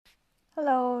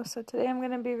Hello, so today I'm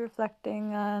going to be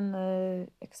reflecting on the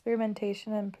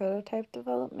experimentation and prototype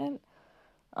development.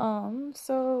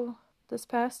 So this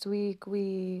past week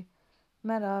we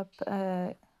met up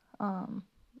at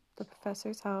the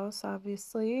professor's house,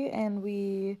 obviously, and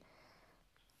we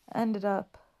ended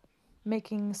up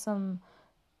making some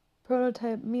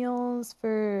prototype meals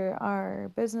for our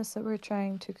business that we're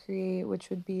trying to create, which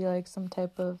would be like some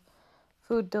type of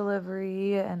food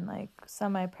delivery and like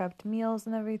semi-prepped meals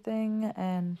and everything.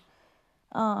 And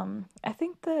I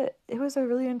think that it was a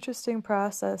really interesting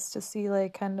process to see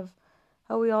like kind of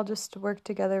how we all just worked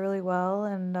together really well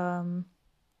and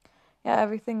yeah,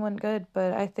 everything went good.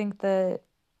 But I think that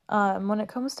when it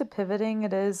comes to pivoting,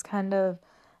 it is kind of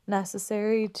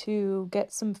necessary to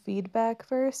get some feedback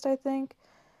first, I think.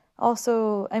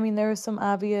 Also, I mean, there were some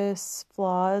obvious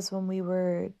flaws when we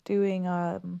were doing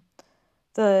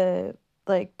the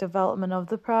like development of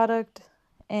the product,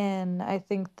 and I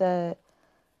think that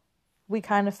we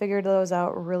kind of figured those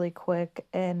out really quick.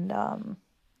 And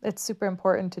it's super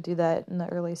important to do that in the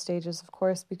early stages, of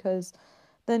course, because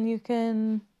then you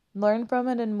can learn from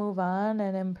it and move on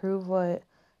and improve what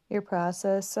your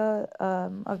process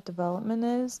of development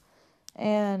is.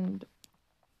 And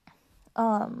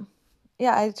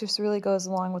yeah, it just really goes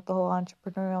along with the whole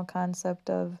entrepreneurial concept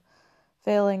of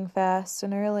failing fast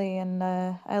and early. And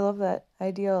I love that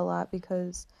idea a lot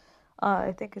because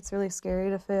I think it's really scary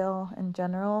to fail in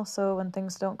general. So when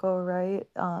things don't go right,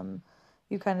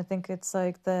 you kind of think it's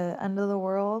like the end of the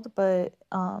world, but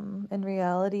in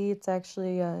reality, it's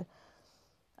actually a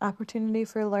opportunity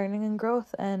for learning and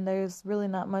growth, and there's really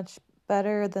not much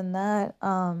better than that.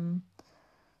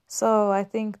 So I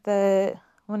think that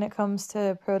when it comes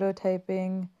to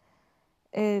prototyping,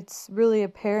 it's really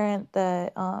apparent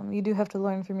that you do have to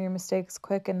learn from your mistakes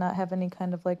quick and not have any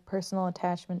kind of like personal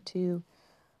attachment to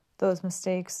those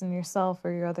mistakes in yourself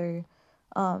or your other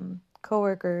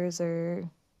coworkers or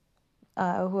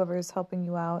whoever is helping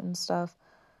you out and stuff.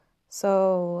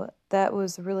 So that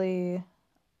was really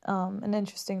an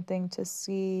interesting thing to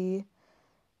see.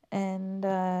 And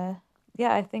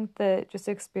yeah, I think that just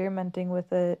experimenting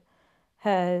with it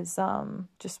has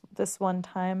just this one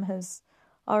time has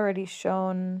already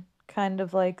shown kind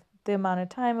of like the amount of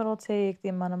time it'll take, the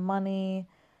amount of money,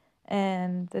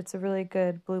 and it's a really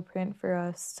good blueprint for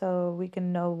us so we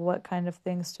can know what kind of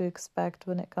things to expect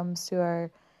when it comes to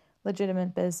our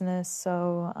legitimate business.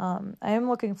 So I am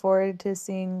looking forward to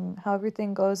seeing how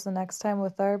everything goes the next time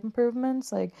with our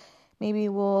improvements. Like maybe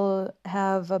we'll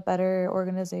have a better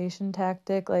organization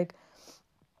tactic, like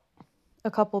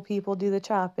a couple people do the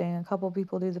chopping, a couple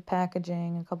people do the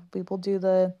packaging, a couple people do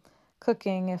the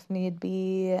cooking if need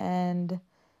be, and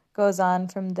goes on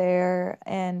from there.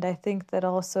 And I think that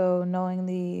also knowing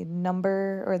the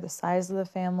number or the size of the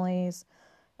families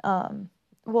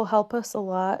will help us a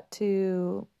lot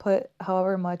to put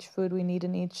however much food we need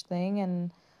in each thing. And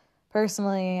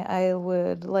personally, I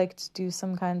would like to do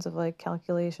some kinds of like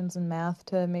calculations and math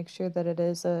to make sure that it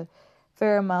is a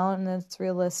fair amount and it's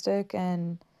realistic.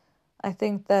 And I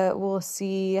think that we'll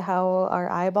see how our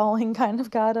eyeballing kind of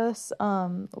got us,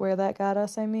 where that got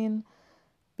us, I mean,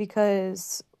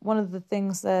 because one of the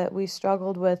things that we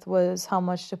struggled with was how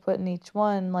much to put in each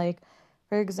one. Like,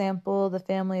 for example, the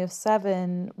family of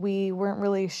 7, we weren't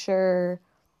really sure.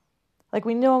 Like,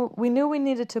 we knew we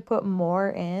needed to put more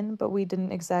in, but we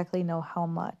didn't exactly know how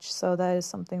much. So that is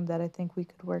something that I think we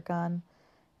could work on.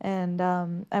 And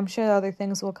I'm sure other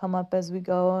things will come up as we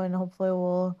go, and hopefully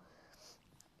we'll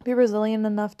be resilient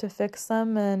enough to fix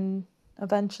them and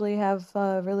eventually have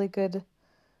a really good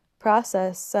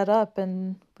process set up,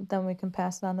 and then we can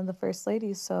pass it on to the first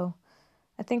ladies. So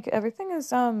I think everything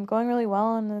is going really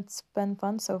well and it's been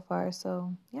fun so far.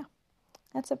 So yeah,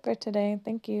 that's it for today.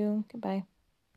 Thank you. Goodbye.